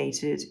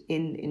substantiated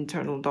in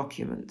internal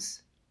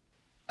documents.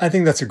 I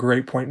think that's a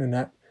great point,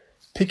 Nanette.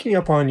 Picking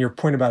up on your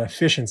point about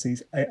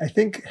efficiencies, I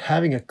think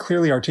having a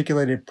clearly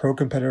articulated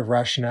pro-competitive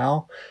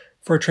rationale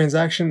for a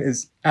transaction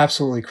is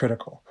absolutely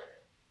critical.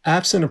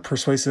 Absent a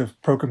persuasive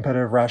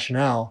pro-competitive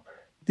rationale,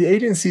 the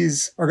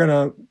agencies are going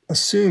to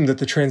assume that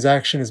the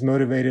transaction is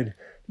motivated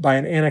by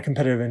an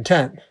anti-competitive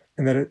intent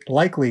and that it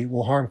likely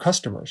will harm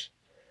customers.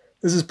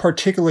 This is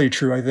particularly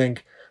true, I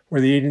think,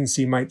 where the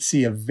agency might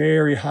see a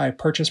very high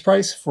purchase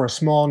price for a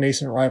small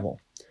nascent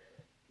rival.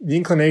 The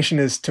inclination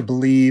is to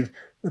believe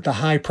that the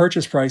high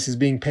purchase price is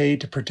being paid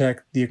to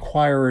protect the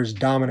acquirer's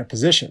dominant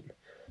position.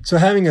 So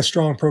having a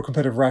strong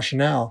pro-competitive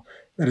rationale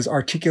that is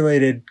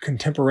articulated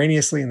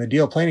contemporaneously in the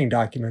deal planning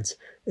documents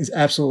is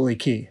absolutely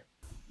key.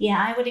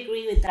 Yeah, I would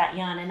agree with that,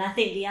 Jan. And I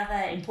think the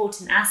other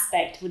important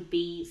aspect would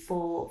be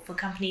for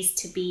companies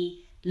to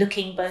be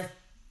looking both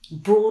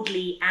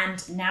broadly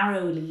and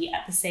narrowly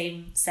at the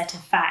same set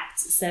of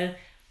facts. So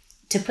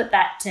to put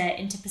that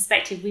into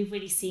perspective, we've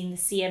really seen the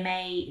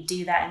CMA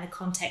do that in the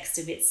context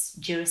of its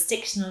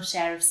jurisdictional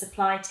share of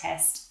supply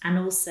test and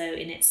also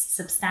in its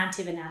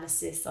substantive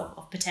analysis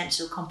of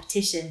potential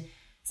competition.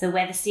 So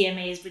where the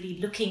CMA is really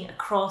looking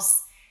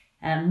across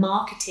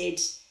marketed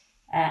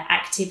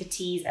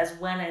activities as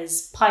well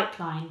as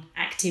pipeline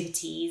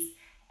activities,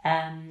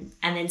 and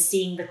then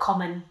seeing the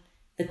common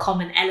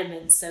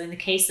elements. So in the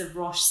case of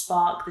Roche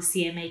Spark, the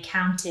CMA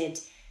counted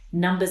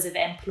numbers of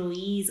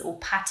employees or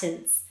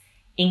patents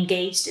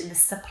engaged in the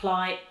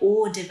supply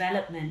or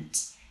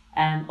development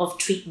of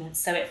treatments.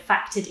 So it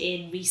factored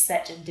in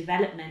research and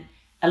development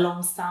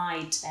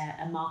alongside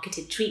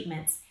marketed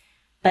treatments.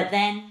 But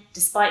then,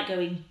 despite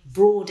going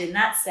broad in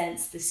that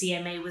sense, the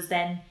CMA was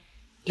then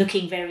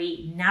looking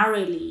very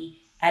narrowly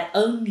at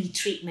only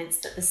treatments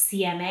that the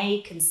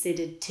CMA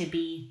considered to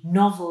be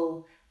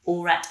novel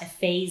or at a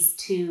phase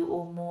 2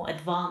 or more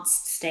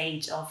advanced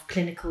stage of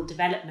clinical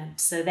development.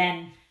 So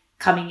then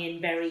coming in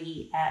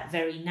very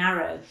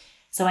narrow.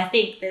 So I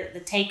think that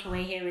the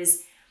takeaway here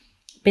is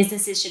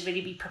businesses should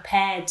really be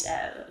prepared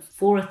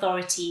for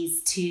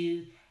authorities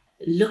to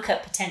look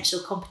at potential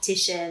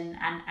competition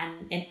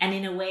and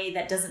in a way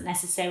that doesn't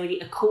necessarily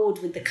accord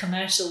with the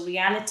commercial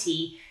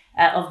reality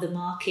of the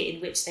market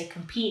in which they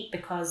compete,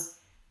 because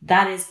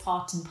that is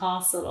part and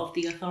parcel of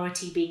the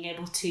authority being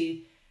able to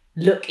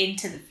look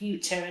into the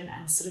future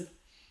and sort of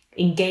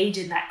engage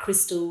in that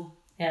crystal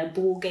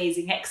ball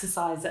gazing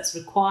exercise that's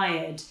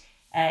required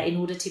in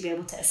order to be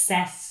able to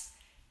assess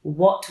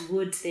what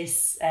would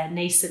this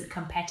nascent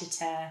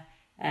competitor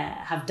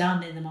have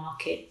done in the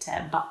market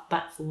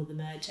but for the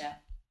merger.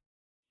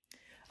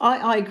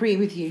 I agree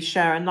with you,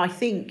 Sharon. I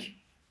think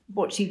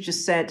what you've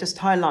just said just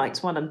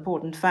highlights one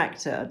important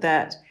factor,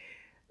 that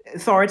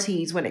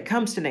authorities, when it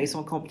comes to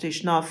nascent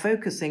competition, are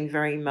focusing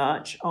very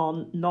much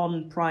on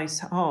non-price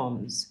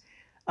harms,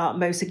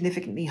 most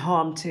significantly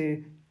harm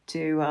to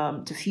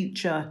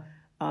future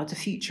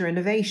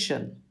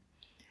innovation.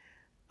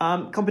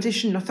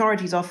 Competition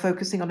authorities are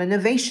focusing on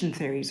innovation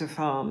theories of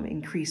harm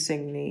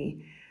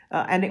increasingly,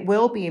 and it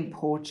will be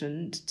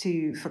important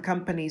for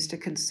companies to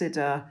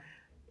consider,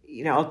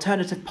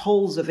 alternative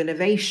poles of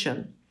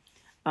innovation,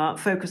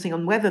 focusing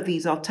on whether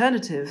these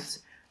alternatives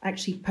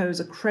actually pose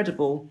a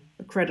credible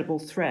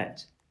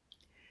threat.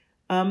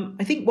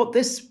 I think what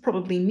this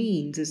probably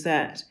means is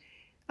that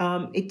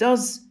it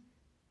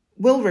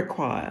will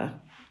require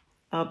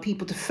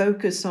people to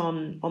focus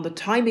on the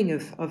timing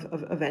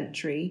of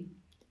entry,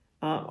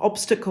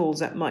 obstacles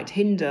that might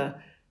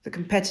hinder the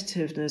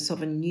competitiveness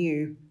of a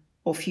new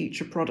or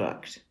future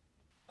product.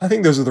 I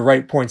think those are the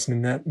right points,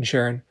 Nanette and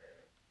Sharon.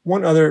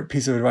 One other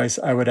piece of advice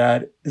I would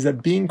add is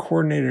that being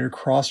coordinated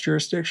across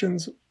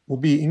jurisdictions will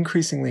be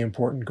increasingly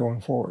important going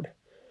forward.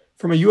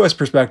 From a U.S.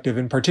 perspective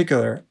in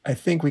particular, I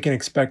think we can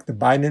expect the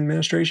Biden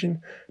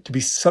administration to be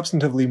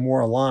substantively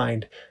more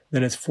aligned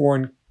than its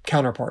foreign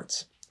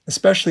counterparts,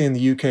 especially in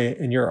the UK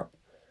and Europe,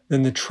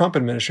 than the Trump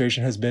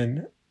administration has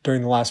been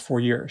during the last 4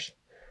 years.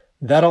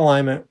 That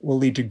alignment will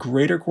lead to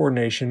greater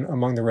coordination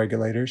among the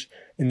regulators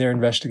in their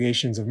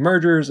investigations of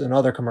mergers and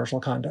other commercial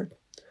conduct.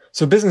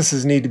 So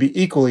businesses need to be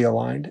equally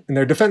aligned in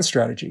their defense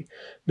strategy,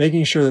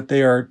 making sure that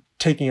they are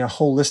taking a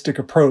holistic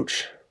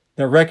approach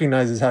that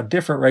recognizes how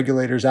different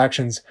regulators'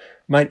 actions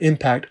might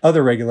impact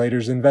other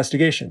regulators'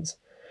 investigations.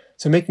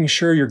 So making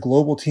sure your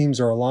global teams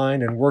are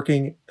aligned and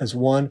working as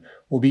one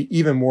will be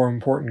even more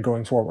important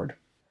going forward.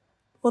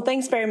 Well,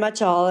 thanks very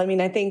much, all. I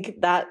mean, I think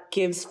that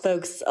gives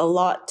folks a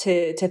lot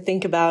to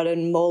think about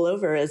and mull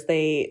over as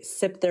they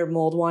sip their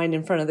mulled wine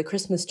in front of the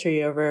Christmas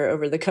tree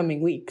over the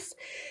coming weeks.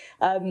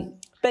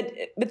 But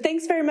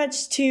thanks very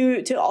much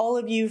to all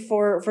of you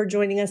for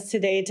joining us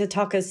today to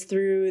talk us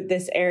through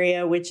this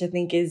area, which I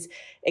think is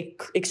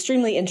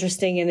extremely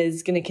interesting and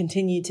is going to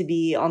continue to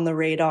be on the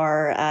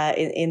radar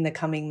in the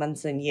coming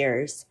months and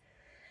years.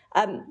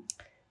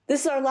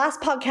 This is our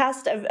last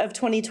podcast of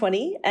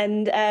 2020,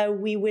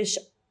 and we wish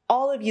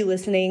all of you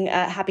listening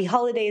happy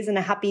holidays and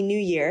a happy new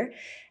year.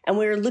 And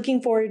we're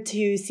looking forward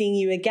to seeing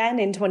you again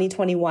in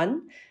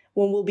 2021.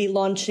 When we'll be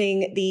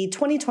launching the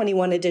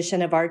 2021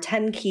 edition of our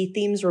 10 Key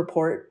Themes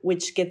report,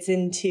 which gets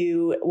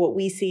into what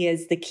we see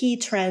as the key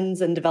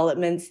trends and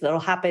developments that will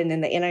happen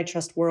in the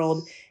antitrust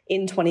world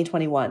in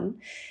 2021.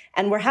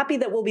 And we're happy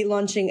that we'll be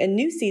launching a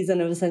new season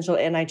of Essential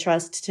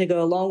Antitrust to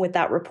go along with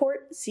that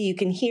report, so you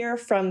can hear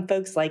from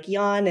folks like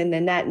Jan and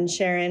Nanette and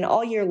Sharon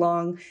all year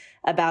long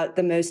about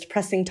the most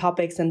pressing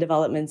topics and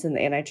developments in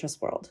the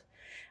antitrust world.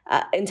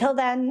 Until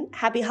then,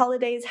 happy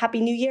holidays, happy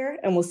new year,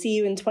 and we'll see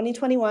you in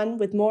 2021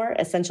 with more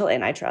Essential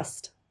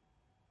Antitrust.